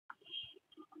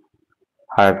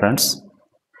Hi friends,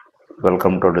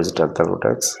 welcome to Digital Telugu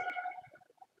Text.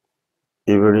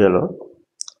 ఈ వీడియోలో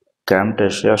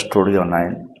camtasia Studio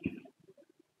 9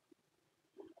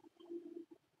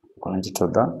 గురించి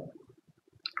చూద్దాం.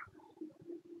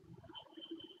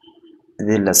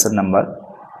 ఇది lesson number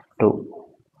 2.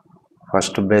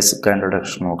 First basic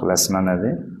introduction ఒక లెసన్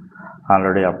అనేది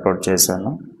ఆల్రెడీ అప్లోడ్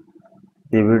చేశాను.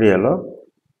 ఈ వీడియోలో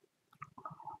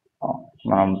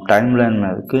మనం టైమ్ లైన్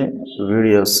మీదకి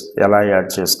వీడియోస్ ఎలా యాడ్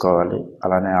చేసుకోవాలి,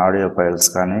 అలానే ఆడియో ఫైల్స్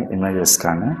కానీ ఇమేజెస్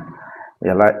కానీ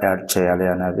ఎలా యాడ్ చేయాలి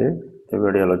అనేది ఈ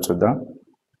వీడియోలో చూద్దాం.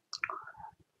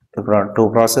 ఇప్పుడు 2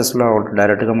 ప్రాసెస్లో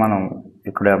డైరెక్ట్గా మనం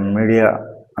ఇక్కడ మీడియా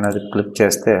అనేది క్లిక్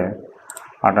చేస్తే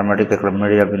ఆటోమేటిక్గా ఇక్కడ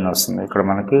మీడియా బిన్ వస్తుంది. ఇక్కడ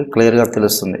మనకి క్లియర్గా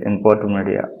తెలుస్తుంది ఇంపోర్ట్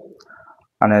మీడియా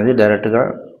అనేది. డైరెక్ట్గా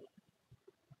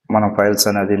మనం ఫైల్స్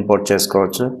అనేది ఇంపోర్ట్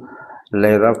చేసుకోవచ్చు,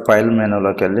 లేదా ఫైల్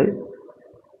మెనూలోకి వెళ్ళి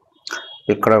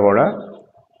ఇక్కడ కూడా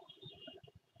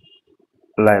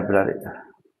library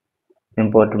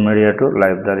import media to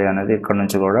library అనేది ఇక్కడ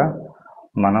నుంచి కూడా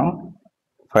మనం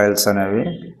ఫైల్స్ అనేవి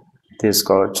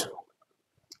తీసుకోవచ్చు.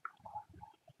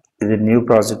 ఇది న్యూ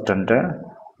ప్రాజెక్ట్ అంటే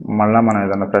మళ్ళీ మనం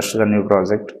ఏదైనా ఫ్రెష్గా న్యూ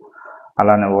ప్రాజెక్ట్,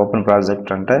 అలానే ఓపెన్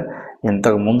ప్రాజెక్ట్ అంటే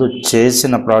ఇంతకు ముందు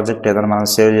చేసిన ప్రాజెక్ట్ ఏదైనా మనం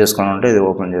సేవ్ చేసుకొని ఉంటే ఇది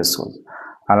ఓపెన్ చేసుకోవచ్చు.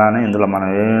 అలానే ఇందులో మనం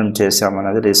ఏమేమి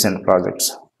చేసామనేది రీసెంట్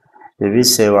ప్రాజెక్ట్స్, ఇవి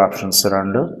సేవ్ ఆప్షన్స్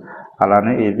 2.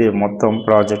 అలానే ఇది మొత్తం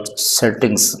ప్రాజెక్ట్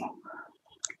సెట్టింగ్స్.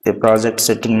 ఈ ప్రాజెక్ట్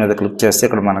సెట్టింగ్ మీద క్లిక్ చేస్తే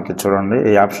ఇక్కడ మనకి చూడండి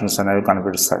ఈ ఆప్షన్స్ అనేవి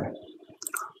కనిపిస్తాయి.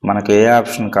 మనకి ఏ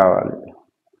ఆప్షన్ కావాలి,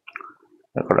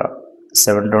 ఇక్కడ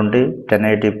 720,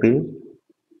 1080p,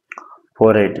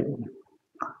 480.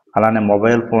 అలానే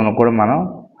మొబైల్ ఫోన్ కూడా మనం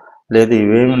లేదు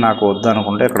ఇవేమి నాకు వద్దు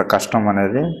అనుకుంటే ఇక్కడ కస్టమ్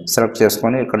అనేది సెలెక్ట్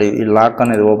చేసుకొని ఇక్కడ ఈ లాక్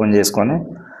అనేది ఓపెన్ చేసుకొని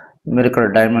మీరు ఇక్కడ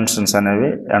డైమెన్షన్స్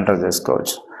అనేవి ఎంటర్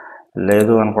చేసుకోవచ్చు.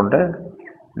 లేదు అనుకుంటే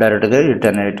డైరెక్ట్గా ఈ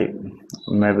 1080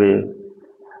 మేబీ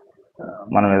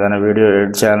మనం ఏదైనా వీడియో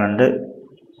ఎడిట్ చేయాలంటే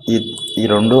ఈ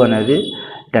 2 అనేది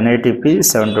 1080p,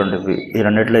 720p ఈ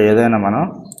రెండిట్లో ఏదైనా మనం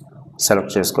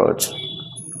సెలెక్ట్ చేసుకోవచ్చు.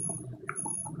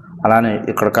 అలానే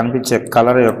ఇక్కడ కనిపించే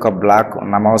కలర్ యొక్క బ్లాక్,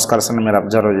 నా మౌస్ కర్సర్ని మీరు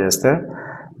అబ్జర్వ్ చేస్తే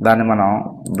దాన్ని మనం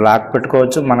బ్లాక్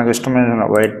పెట్టుకోవచ్చు, మనకు ఇష్టమైన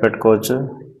వైట్ పెట్టుకోవచ్చు,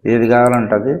 ఏది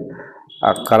కావాలంటే అది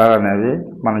ఆ కలర్ అనేది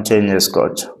మనం చేంజ్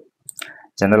చేసుకోవచ్చు.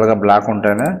 జనరల్గా బ్లాక్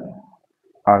ఉంటేనే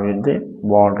ఇది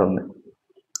బాగుంటుంది.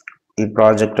 ఈ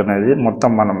ప్రాజెక్ట్ అనేది మొత్తం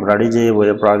మనం రెడీ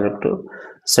చేయబోయే ప్రాజెక్టు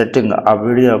సెట్టింగ్, ఆ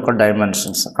వీడియో యొక్క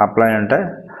డైమెన్షన్స్ అప్లై అంటే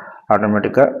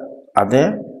ఆటోమేటిక్గా అదే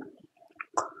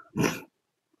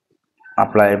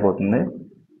అప్లై అయిపోతుంది.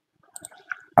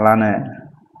 అలానే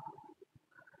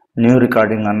న్యూ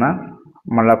రికార్డింగ్ అన్న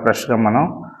మళ్ళీ ఫ్రెష్గా మనం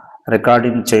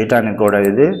రికార్డింగ్ చేయటానికి కూడా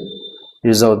ఇది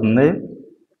యూజ్ అవుతుంది.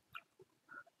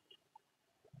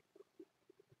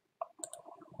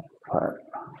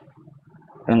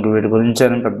 ఇంక వీటి గురించి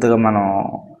అని పెద్దగా మనం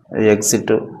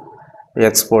ఎగ్జిట్,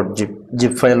 ఎక్స్పోర్ట్,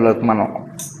 జిప్ ఫైల్లోకి మనం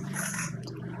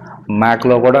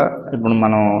మ్యాక్లో కూడా ఇప్పుడు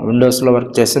మనం విండోస్లో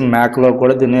వర్క్ చేసి మ్యాక్లో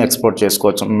కూడా దీన్ని ఎక్స్పోర్ట్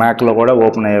చేసుకోవచ్చు, మ్యాక్లో కూడా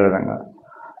ఓపెన్ అయ్యే విధంగా.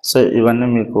 సో ఇవన్నీ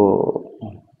మీకు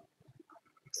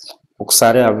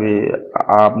ఒకసారి అవి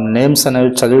ఆ నేమ్స్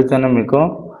అనేవి చదివితేనే మీకు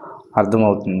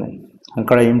అర్థమవుతుంది.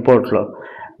 ఇక్కడ ఇంపోర్ట్లో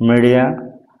మీడియా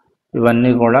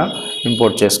ఇవన్నీ కూడా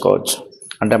ఇంపోర్ట్ చేసుకోవచ్చు.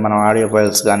 అంటే మనం ఆడియో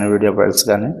ఫైల్స్ కానీ వీడియో ఫైల్స్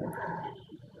కానీ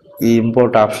ఈ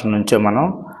ఇంపోర్ట్ ఆప్షన్ నుంచే మనం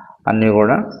అన్నీ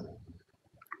కూడా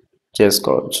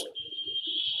చేసుకోవచ్చు.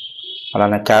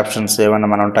 అలానే క్యాప్షన్స్ ఏమైనా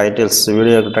మనం టైటిల్స్,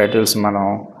 వీడియో టైటిల్స్ మనం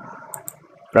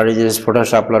రెడీ చేసి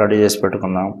ఫోటోషాప్లో రెడీ చేసి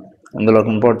పెట్టుకున్నాం,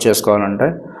 ఇందులోకి ఇంపోర్ట్ చేసుకోవాలంటే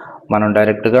మనం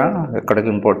డైరెక్ట్గా ఇక్కడికి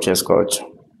ఇంపోర్ట్ చేసుకోవచ్చు.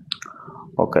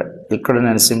 ఓకే, ఇక్కడ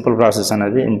నేను సింపుల్ ప్రాసెస్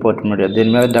అనేది ఇంపోర్ట్ మీడియా,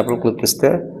 దీని మీద డబుల్ క్లిక్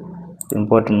ఇస్తే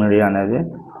ఇంపోర్ట్ మీడియా అనేది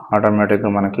ఆటోమేటిక్గా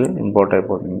మనకి ఇంపోర్ట్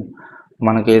అయిపోతుంది.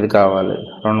 మనకి ఏది కావాలి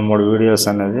 2-3 వీడియోస్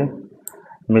అనేది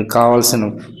మీకు కావాల్సిన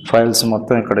ఫైల్స్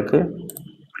మొత్తం ఇక్కడికి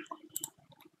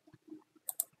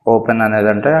ఓపెన్ అనేది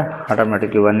అంటే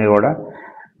ఆటోమేటిక్ ఇవన్నీ కూడా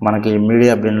మనకి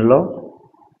మీడియా బిన్లో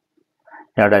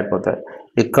యాడ్ అయిపోతాయి.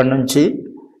 ఇక్కడ నుంచి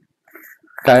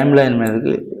టైమ్ లైన్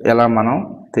మీదకి ఎలా మనం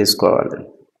తీసుకోవాలి,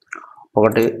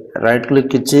 ఒకటి రైట్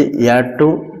క్లిక్ ఇచ్చి add to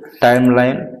time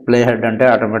line play head అంటే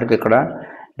ఆటోమేటిక్ ఇక్కడ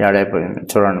యాడ్ అయిపోయింది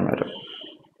చూడండి మీరు.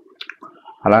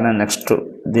 అలానే నెక్స్ట్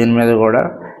దీని మీద కూడా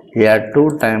add to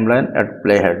time line at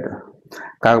play head,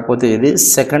 కాకపోతే ఇది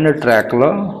సెకండ్ ట్రాక్లో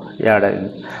యాడ్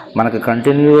అయింది. మనకి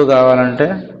కంటిన్యూగా కావాలంటే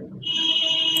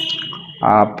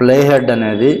ఆ ప్లే హెడ్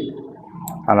అనేది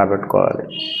అలా పెట్టుకోవాలి,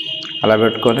 అలా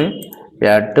పెట్టుకొని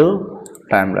యాడ్ టు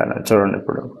టైమ్ లైన్ చూడండి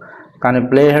ఇప్పుడు. కానీ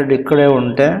ప్లే హెడ్ ఇక్కడే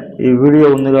ఉంటే ఈ వీడియో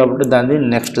ఉంది కాబట్టి దాన్ని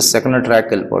నెక్స్ట్ సెకండ్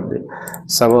ట్రాక్ వెళ్ళిపోద్ది.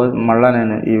 సపోజ్ మళ్ళీ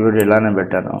నేను ఈ వీడియో ఇలానే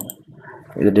పెట్టాను,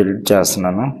 ఇది డిలీట్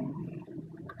చేస్తున్నాను.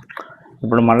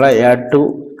 ఇప్పుడు మళ్ళీ యాడ్ టు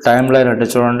టైమ్ లైన్ అంటే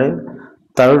చూడండి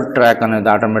థర్డ్ ట్రాక్ అనేది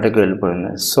ఆటోమేటిక్గా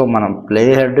వెళ్ళిపోయింది. సో మనం ప్లే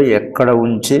హెడ్ ఎక్కడ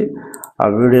ఉంచి ఆ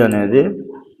వీడియో అనేది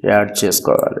యాడ్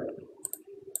చేసుకోవాలి,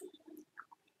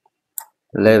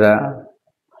 లేదా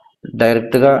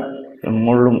డైరెక్ట్గా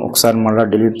మూడు ఒకసారి మళ్ళీ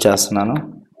డిలీట్ చేస్తున్నాను.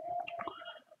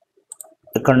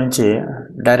 ఇక్కడ నుంచి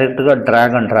డైరెక్ట్గా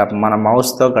డ్రాగ్ అండ్ డ్రాప్ మన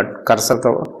మౌస్తో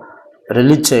కర్సర్తో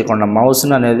రిలీజ్ చేయకుండా,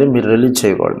 మౌస్ని అనేది మీరు రిలీజ్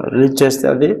చేయకూడదు. రిలీజ్ చేస్తే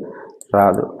అది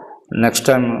రాదు. నెక్స్ట్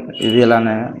టైం ఇది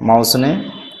ఇలానే మౌస్ని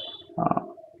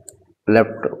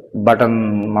లెఫ్ట్ బటన్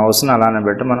మౌస్ని అలానే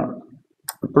పెట్టి మనం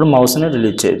ఇప్పుడు మౌస్ని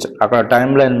రిలీజ్ చేయొచ్చు. అక్కడ టైం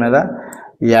లైన్ మీద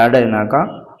యాడ్ అయినాక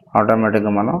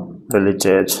ఆటోమేటిక్గా మనం రిలీజ్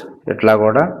చేయొచ్చు. ఇట్లా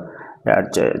కూడా యాడ్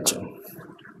చేయొచ్చు.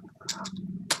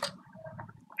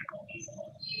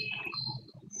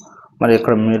 మరి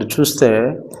ఇక్కడ మీరు చూస్తే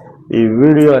ఈ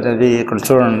వీడియో అనేది ఇక్కడ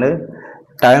చూడండి,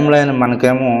 టైం లైన్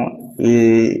మనకేమో ఈ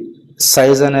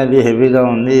సైజ్ అనేది హెవీగా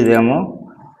ఉంది, ఇదేమో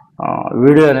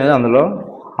వీడియో అనేది అందులో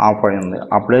ఆఫ్ అయింది.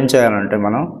 అప్పుడు ఏం చేయాలంటే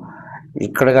మనం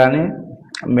ఇక్కడ కానీ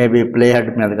మేబీ ప్లే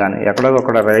హెడ్ మీద కానీ ఎక్కడో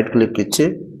ఒకడ రైట్ క్లిక్ ఇచ్చి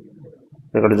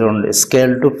ఇక్కడ చూడండి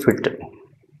స్కేల్ టు ఫిట్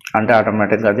అంటే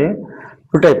ఆటోమేటిక్గా అది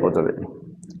ఫిట్ అయిపోతుంది.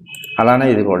 అలానే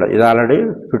ఇది కూడా, ఇది ఆల్రెడీ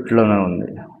ఫిట్లోనే ఉంది.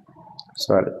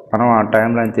 సారీ, మనం ఆ టైం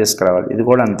లైన్ తీసుకురావాలి. ఇది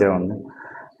కూడా అంతే ఉంది.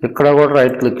 ఇక్కడ కూడా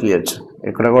రైట్ క్లిక్ ఇవ్వచ్చు,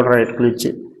 ఇక్కడ కూడా రైట్ క్లిక్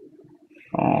ఇచ్చి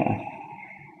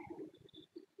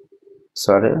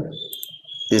సారీ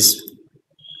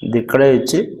ఇది ఇక్కడే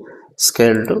ఇచ్చి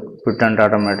స్కేల్ టు ఫిట్ అంటే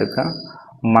ఆటోమేటిక్గా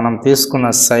మనం తీసుకున్న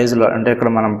సైజులో, అంటే ఇక్కడ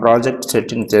మనం ప్రాజెక్ట్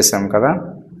సెట్టింగ్ చేసాం కదా,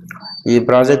 ఈ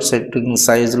ప్రాజెక్ట్ సెట్టింగ్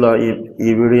సైజులో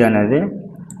ఈ వీడియో అనేది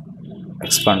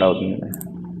ఎక్స్పాండ్ అవుతుంది.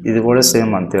 ఇది కూడా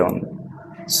సేమ్ అంతే ఉంది.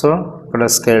 సో ఇక్కడ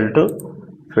స్కేల్ టు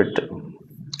ఫిట్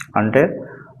అంటే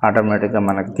ఆటోమేటిక్గా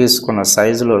మనకి తీసుకున్న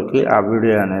సైజులోకి ఆ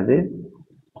వీడియో అనేది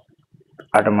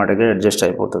ఆటోమేటిక్గా అడ్జస్ట్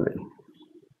అయిపోతుంది.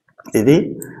 ఇది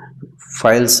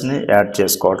ఫైల్స్ని యాడ్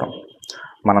చేసుకోవడం.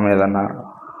 మనం ఏదన్నా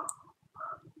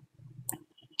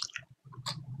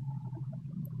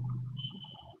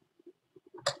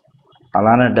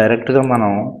అలానే డైరెక్ట్గా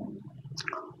మనం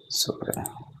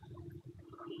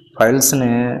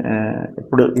ఫైల్స్ని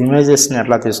ఇప్పుడు ఇమేజెస్ని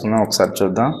ఎట్లా తీసుకుందాం ఒకసారి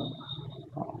చూద్దాం.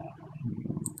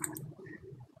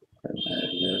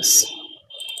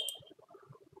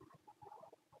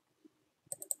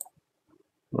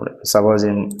 సపోజ్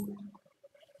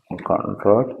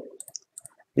కంట్రోల్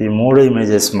ఈ మూడు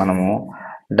ఇమేజెస్ మనము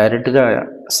డైరెక్ట్గా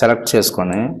సెలెక్ట్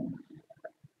చేసుకొని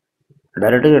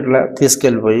డైరెక్ట్గా ఇట్లా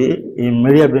తీసుకెళ్ళిపోయి ఈ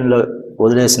మీడియా బిన్లో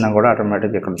వదిలేసినా కూడా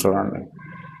ఆటోమేటిక్గా ఇక్కడ చూడండి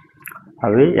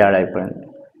అవి యాడ్ అయిపోయింది.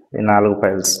 ఈ 4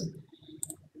 ఫైల్స్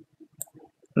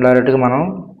డైరెక్ట్గా మనం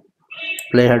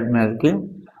ప్లే హెడ్ మీదకి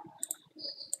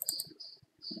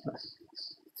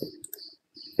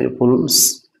ఫుల్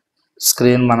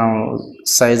స్క్రీన్ మనం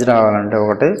సైజ్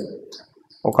రావాలంటే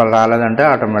ఒక రాలేదంటే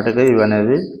ఆటోమేటిక్గా ఇవి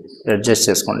అనేది అడ్జస్ట్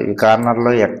చేసుకోండి. ఈ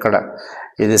కార్నర్లో ఎక్కడ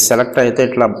ఇది సెలెక్ట్ అయితే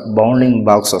ఇట్లా బౌండింగ్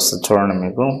బాక్స్ వస్తుంది చూడండి,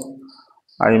 మీకు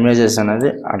ఆ ఇమేజెస్ అనేది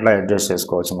అట్లా అడ్జస్ట్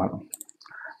చేసుకోవచ్చు మనం.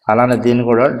 అలానే దీన్ని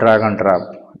కూడా డ్రాగ్ అండ్ డ్రాప్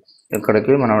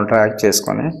ఇక్కడికి మనం డ్రాగ్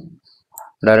చేసుకొని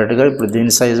డైరెక్ట్గా ఇప్పుడు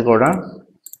దీని సైజు కూడా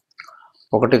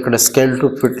ఇక్కడ scale to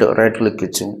fit right click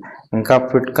ఇచ్చి ఇంకా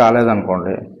ఫిట్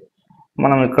కాలేదనుకోండి,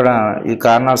 మనం ఇక్కడ ఈ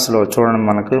కార్నర్స్లో చూడండి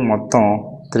మనకి మొత్తం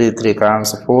 3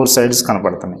 కార్నర్స్ 4 సైడ్స్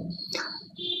కనపడుతున్నాయి.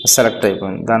 సెలెక్ట్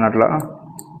అయిపోయింది. దాని అట్లా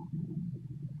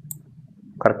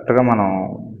కరెక్ట్గా మనం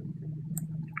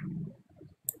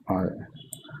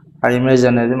ఆ ఇమేజ్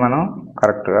అనేది మనం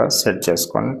కరెక్ట్గా సెట్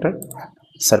చేసుకుంటే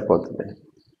సరిపోతుంది.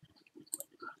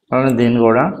 అలానే దీన్ని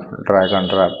కూడా డ్రాగ్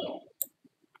అండ్ డ్రాప్,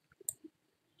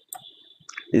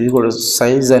 ఇది కూడా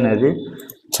సైజ్ అనేది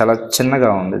చాలా చిన్నగా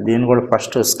ఉంది. దీన్ని కూడా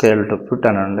ఫస్ట్ స్కేల్ టు ఫిట్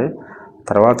అనండి.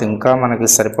 తర్వాత ఇంకా మనకి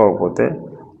సరిపోకపోతే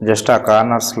జస్ట్ ఆ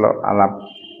కార్నర్స్లో అలా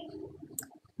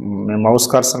మీ మౌస్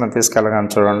కర్సర్ని తీసుకెళ్ళగానే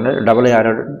చూడండి డబుల్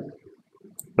యాడెడ్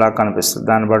లాగా కనిపిస్తుంది.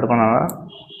 దాన్ని పట్టుకుని అలా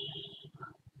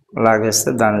లాగేస్తే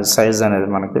దాని సైజ్ అనేది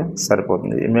మనకి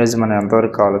సరిపోతుంది. ఇమేజ్ మనం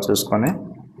ఎంతవరకు కావాలో చూసుకొని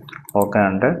ఓకే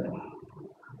అంటే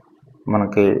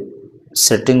మనకి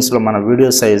సెట్టింగ్స్లో మన వీడియో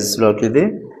సైజ్లోకి ఇది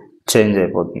చేంజ్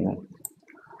అయిపోతుంది.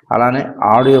 అలానే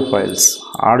ఆడియో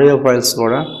ఫైల్స్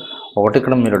కూడా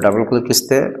ఇక్కడ మీరు డబుల్ క్లిక్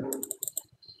ఇస్తే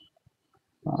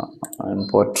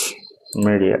ఇంపోర్ట్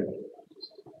మీడియా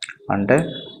అంటే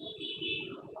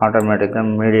ఆటోమేటిక్గా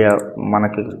మీడియా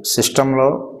మనకి సిస్టంలో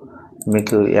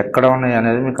మీకు ఎక్కడ ఉన్నాయి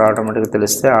అనేది మీకు ఆటోమేటిక్గా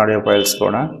తెలిస్తే ఆడియో ఫైల్స్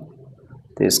కూడా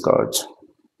తీసుకోవచ్చు.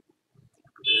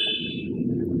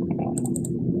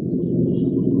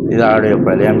 ఇది audio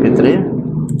file MP3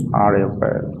 audio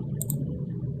file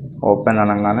open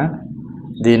అనగానే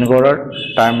దీన్ని కూడా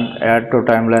add to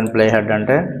time line play head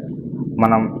అంటే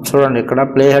మనం చూడండి ఇక్కడ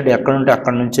ప్లే హెడ్ ఎక్కడ ఉంటే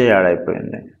అక్కడి నుంచే యాడ్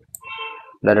అయిపోయింది.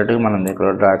 డైరెక్ట్గా మనం ఇక్కడ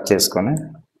డ్రాగ్ చేసుకొని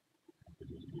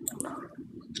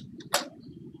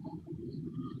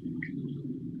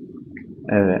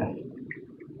ఇది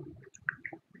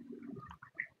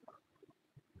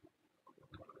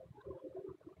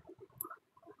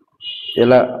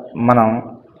ఇలా మనం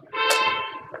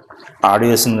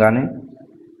ఆడియోస్ని కానీ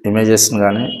ఇమేజెస్ని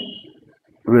కానీ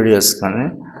వీడియోస్ కానీ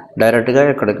డైరెక్ట్గా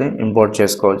ఇక్కడికి ఇంపోర్ట్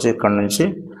చేసుకోవచ్చు. ఇక్కడ నుంచి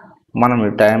మనం ఈ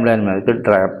టైం లైన్ మీదకి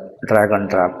డ్రాగ్ అండ్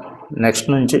డ్రాప్. నెక్స్ట్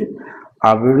నుంచి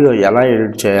ఆ వీడియో ఎలా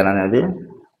ఎడిట్ చేయాలనేది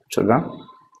చూద్దాం.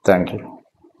 Thank you.